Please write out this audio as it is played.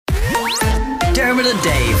Dermot and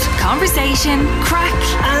Dave. Conversation, crack,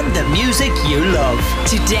 And the music you love.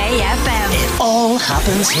 Today FM. It all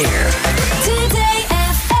happens here. Today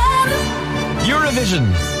FM.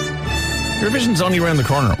 Eurovision's only around the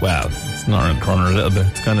corner. Well, it's not around the corner a little bit.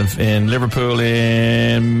 It's kind of in Liverpool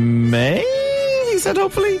in May, he said,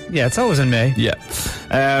 hopefully. Yeah, it's always in May. Yeah.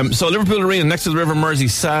 So Liverpool Arena next to the River Mersey,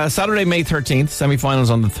 Saturday, May 13th. Semi-finals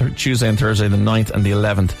on the Tuesday and Thursday, the 9th and the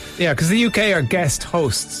 11th. Yeah, because the UK are guest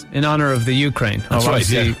hosts in honour of the Ukraine. That's right,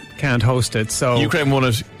 Obviously yeah. can't host it, so... Ukraine won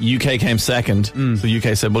it, UK came second. So the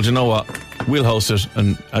UK said, well, do you know what? We'll host it.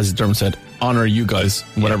 And as Dermot said, honour you guys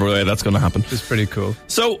in whatever way that's going to happen. It's pretty cool.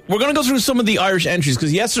 So we're going to go through some of the Irish entries,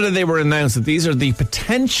 because yesterday they were announced that these are the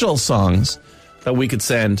potential songs that we could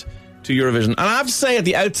send to Eurovision. And I have to say at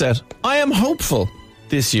the outset, I am hopeful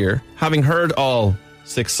this year, having heard all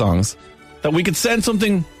 6 songs, that we could send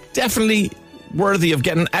something definitely worthy of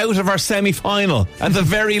getting out of our semi-final at the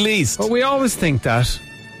very least. But we always think that.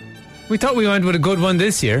 We thought we went with a good one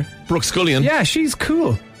this year. Brooke Scullion. Yeah, she's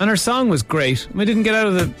cool. And her song was great. We didn't get out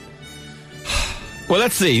of the... Well,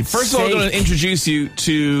 let's see. First of all, I'm going to introduce you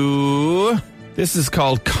to... This is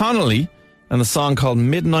called Connolly, and the song called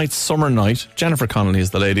Midnight Summer Night. Jennifer Connolly is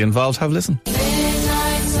the lady involved. Have a listen.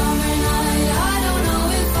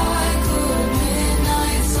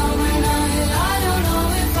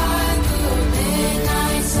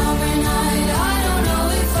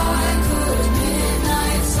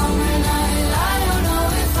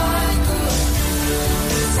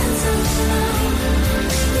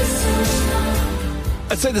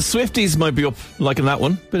 I'd say the Swifties might be up liking that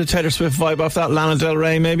one. Bit of Taylor Swift vibe off that. Lana Del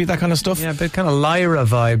Rey, maybe, that kind of stuff. Yeah, a bit kind of Lyra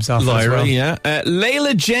vibes off Lyra, as well. yeah.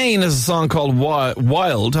 Layla Jane has a song called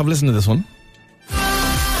Wild. Have a listen to this one.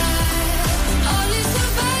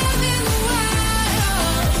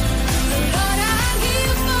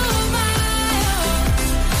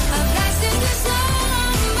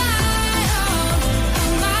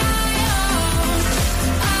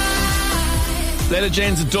 Layla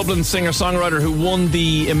Jane's a Dublin singer-songwriter who won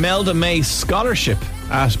the Imelda May Scholarship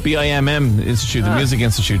at BIMM Institute, the Music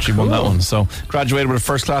Institute. She won that one. So graduated with a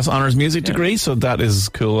first-class honours music degree, so that is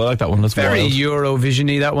cool. I like that one. That's Very wild.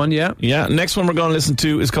 Eurovision-y, that one, yeah. Yeah, next one we're going to listen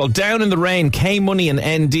to is called Down in the Rain, K-Money and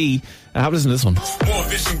ND. Have a listen to this one. More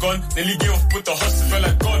vision gone, nearly gave up with the hustle. Felt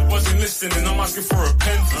like God wasn't listening, I'm asking for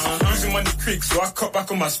repentance. Losing money quick, so I cut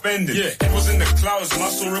back on my spending. It was in the clouds, my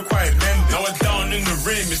soul required mending. Now I'm down in the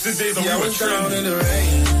rain, it's the days of we were down in trending. the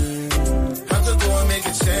rain. Had to go and make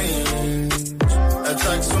a change.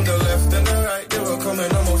 Attacks from the left and the right, they were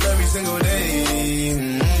coming almost every single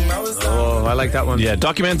day. Oh, I like that one. Yeah,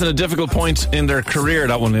 documenting a difficult point in their career,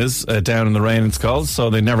 that one is. Down in the Rain, it's called. So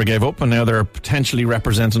they never gave up, and now they're potentially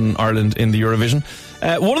representing Ireland in the Eurovision.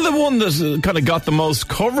 One of the ones that kind of got the most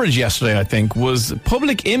coverage yesterday, I think, was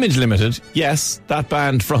Public Image Limited. Yes, that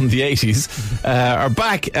band from the 80s are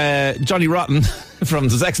back. Johnny Rotten from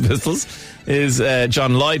the Sex Pistols is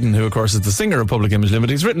John Lydon, who, of course, is the singer of Public Image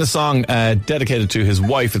Limited. He's written a song dedicated to his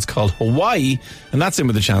wife. It's called Hawaii, and that's in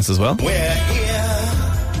with a chance as well. We're here,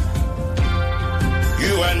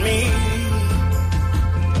 you and me.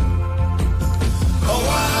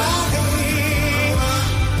 Hawaii,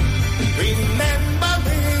 remember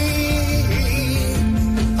me.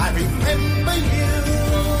 I remember you.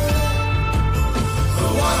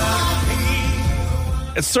 Hawaii.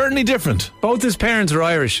 It's certainly different. Both his parents are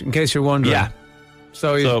Irish, in case you're wondering. Yeah.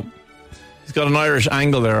 So he's got an Irish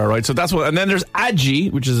angle there, all right. So that's what. And then there's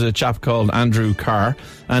Adji, which is a chap called Andrew Carr,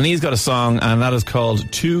 and he's got a song, and that is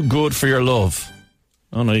called Too Good for Your Love.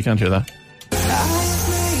 Oh no, you can't hear that. I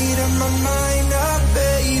made up my mind up,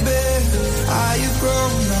 baby. I have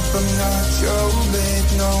grown up, I'm not your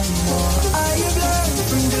babe no more. I have learned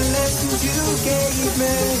from the lessons you gave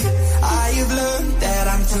me. I have learned that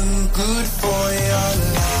I'm too good for your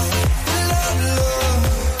love. I'm too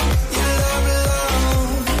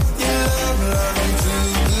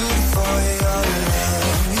good for your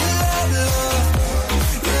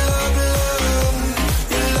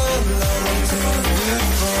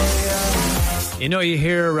love. You know, you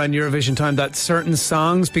hear around Eurovision time that certain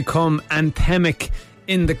songs become anthemic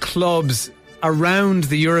in the clubs around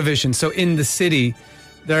the Eurovision. So in the city,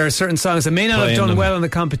 there are certain songs that may not have done well in the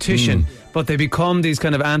competition, but they become these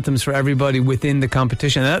kind of anthems for everybody within the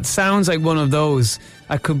competition. And that sounds like one of those.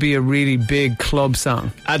 That could be a really big club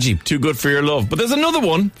song. Adji, Too Good for Your Love. But there's another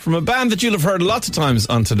one from a band that you'll have heard lots of times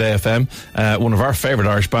on Today FM, one of our favourite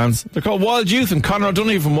Irish bands. They're called Wild Youth, and Conor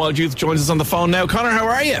O'Donoghue from Wild Youth joins us on the phone now. Conor, how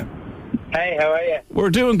are you? Hey, how are you? We're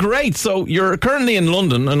doing great. So you're currently in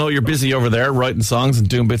London. I know you're busy over there writing songs and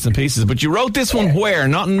doing bits and pieces, but you wrote this one where?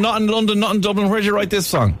 Not in London, not in Dublin. Where did you write this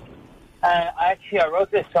song? Actually, I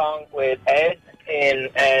wrote this song with Ed in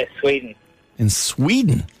Sweden. In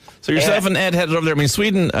Sweden? So yourself and Ed headed over there. I mean,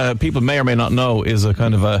 Sweden, people may or may not know, is a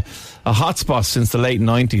kind of a hotspot since the late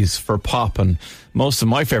 90s for pop, and most of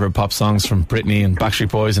my favourite pop songs from Britney and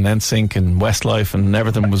Backstreet Boys and NSYNC and Westlife and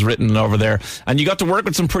everything was written over there. And you got to work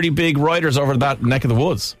with some pretty big writers over that neck of the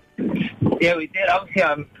woods. Yeah, we did. Obviously,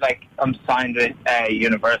 I'm signed with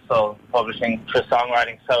Universal Publishing for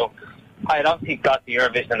songwriting, so I had obviously got the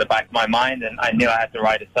Eurovision in the back of my mind, and I knew I had to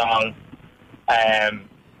write a song.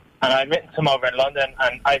 And I'd written some over in London,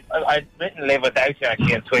 and I'd written Live Without You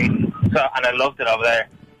actually in Sweden, and I loved it over there.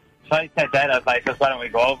 So I said then, I was like, just why don't we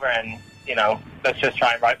go over and, let's just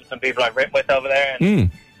try and write with some people I've written with over there.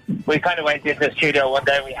 And we kind of went into the studio one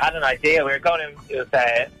day, and we had an idea. We were going in,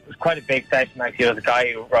 it was quite a big session actually. There was a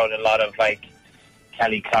guy who wrote a lot of like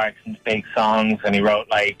Kelly Clarkson's big songs, and he wrote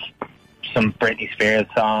like some Britney Spears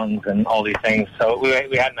songs and all these things. So we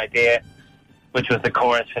had an idea, which was the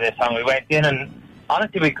chorus for this song. We went in, and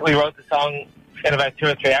honestly, we wrote the song in about 2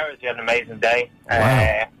 or 3 hours. We had an amazing day. Wow.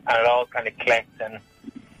 And it all kind of clicked, and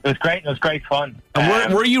it was great. It was great fun.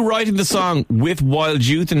 And were you writing the song with Wild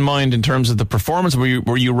Youth in mind in terms of the performance? Were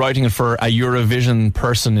you writing it for a Eurovision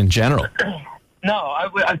person in general? No,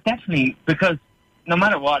 I definitely, because no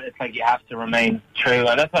matter what, it's like you have to remain true.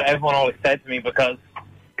 And that's what everyone always said to me, because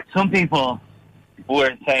some people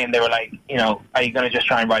were saying, they were like, are you going to just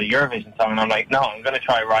try and write a Eurovision song? And I'm like, no, I'm going to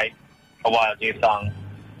try and write a Wild Youth song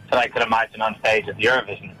that I could imagine on stage at the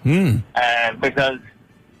Eurovision. Because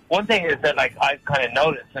one thing is that, like, I've kind of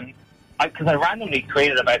noticed, and because I randomly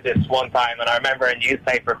tweeted about this one time, and I remember a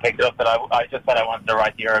newspaper picked it up that I just said I wanted to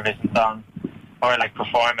write the Eurovision song or like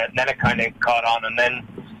perform it, and then it kind of caught on, and then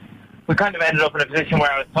we kind of ended up in a position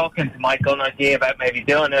where I was talking to Michael and idea about maybe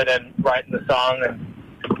doing it and writing the song, and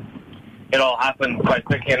it all happened quite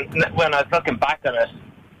quickly. And when I was looking back on it,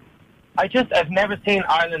 I've never seen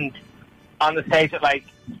Ireland on the stage at like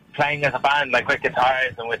playing as a band, like with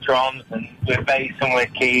guitars and with drums and with bass and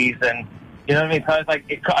with keys, and you know what I mean? So I was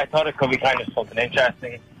like, I thought it could be kind of something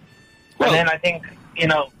interesting. Well, and then I think,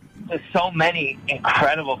 there's so many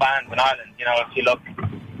incredible bands in Ireland. If you look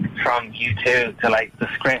from U2 to like the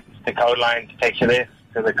Scripts to Codeline to Picture This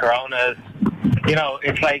to the Coronas,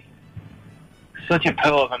 it's like such a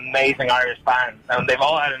pool of amazing Irish bands, and they've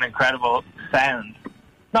all had an incredible sound.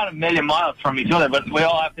 Not a million miles from each other, but we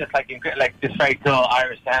all have this like this very cool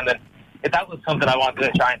Irish sound, and if that was something I wanted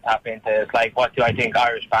to try and tap into. It's like, what do I think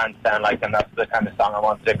Irish bands sound like? And that's the kind of song I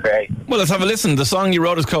wanted to create. Well, let's have a listen. The song you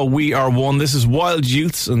wrote is called "We Are One." This is Wild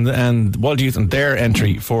Youth and Wild Youth and their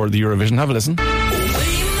entry for the Eurovision. Have a listen.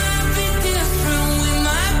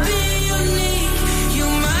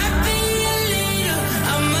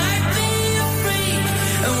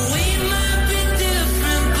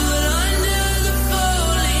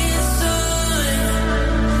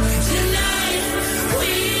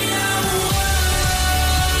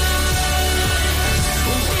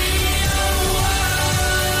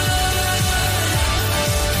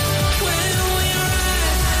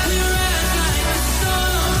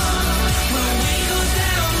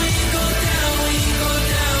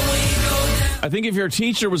 I think if your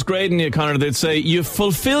teacher was grading you, Conor, they'd say, you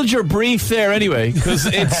fulfilled your brief there anyway, because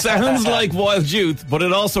it sounds like Wild Youth, but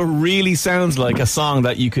it also really sounds like a song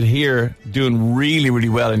that you could hear doing really, really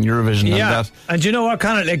well in Eurovision. Yeah, and you know what,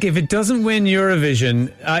 Conor, like if it doesn't win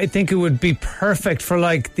Eurovision, I think it would be perfect for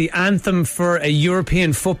like the anthem for a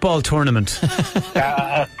European football tournament.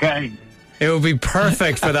 Okay. It would be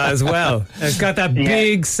perfect for that as well. It's got that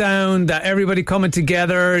big sound, that everybody coming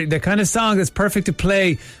together, the kind of song that's perfect to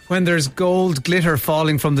play when there's gold glitter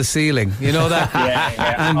falling from the ceiling. You know that?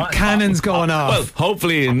 And cannons going off. Well,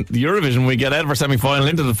 hopefully in the Eurovision we get out of our semi-final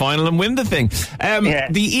into the final and win the thing.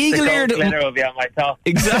 The eagle-eared... The gold glitter will be on my top.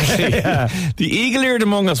 Exactly. The eagle-eared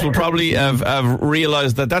among us will probably have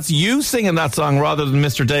realised that that's you singing that song rather than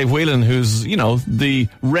Mr. Dave Whelan, who's, the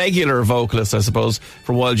regular vocalist, I suppose,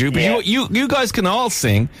 for Wild Youth. But you guys can all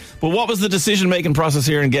sing, but what was the decision-making process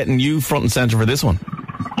here in getting you front and centre for this one?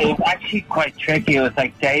 It was actually quite tricky. It was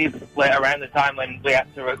like Dave, around the time when we had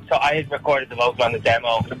to... So I had recorded the vocal on the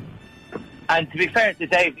demo. And to be fair to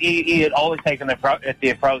Dave, he had always taken the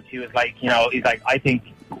approach. He was like, he's like, I think...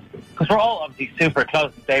 Because we're all obviously super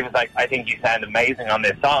close. And Dave was like, I think you sound amazing on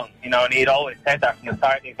this song. And he had always said that from the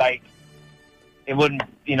start. He's like, it wouldn't,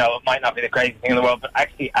 it might not be the craziest thing in the world, but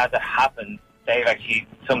actually as it happened,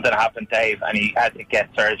 something happened to Dave, and he had to get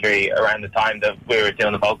surgery around the time that we were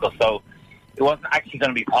doing the vocals, so it wasn't actually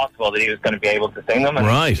going to be possible that he was going to be able to sing them. And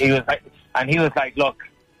right. He was like, look,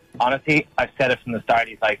 honestly, I've said it from the start.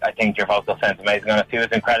 He's like, I think your vocal sounds amazing. And he was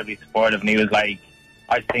incredibly supportive, and he was like,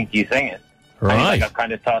 I think you sing it. Right. And I've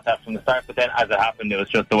kind of thought that from the start, but then as it happened, it was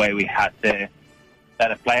just the way we had to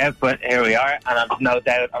let it play out. But here we are, and I've no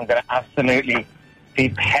doubt I'm going to absolutely be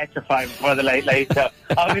petrified before the Late Late Show.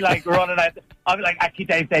 I'll be like running out. I'll be like, actually,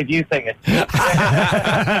 Dave, you sing it.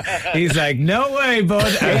 He's like, no way,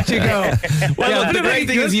 bud, out you go. Well, look, the great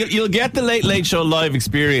thing is you'll get the Late Late Show live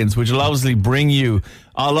experience, which will obviously bring you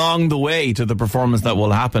along the way to the performance that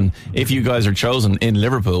will happen if you guys are chosen in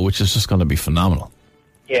Liverpool, which is just going to be phenomenal.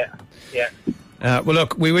 Yeah. Well,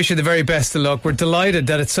 look, we wish you the very best of luck. We're delighted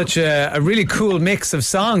that it's such a really cool mix of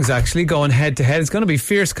songs, actually, going head to head. It's going to be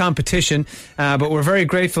fierce competition, but we're very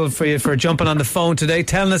grateful for you for jumping on the phone today,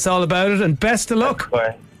 telling us all about it, and best of luck.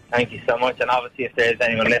 Well, thank you so much. And obviously, if there is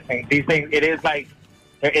anyone listening, these things, it is like,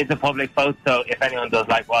 there is a public vote, so if anyone does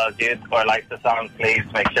like Wild Youth or likes the song, please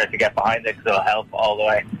make sure to get behind it, because it'll help all the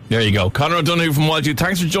way. There you go. Conor O'Donoghue from Wild Youth.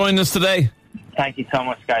 Thanks for joining us today. Thank you so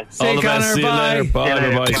much, guys. All the best. See you later. Bye. See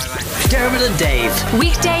you later. Bye. Dermot and Dave.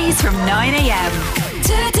 Weekdays from 9 a.m.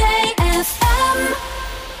 Today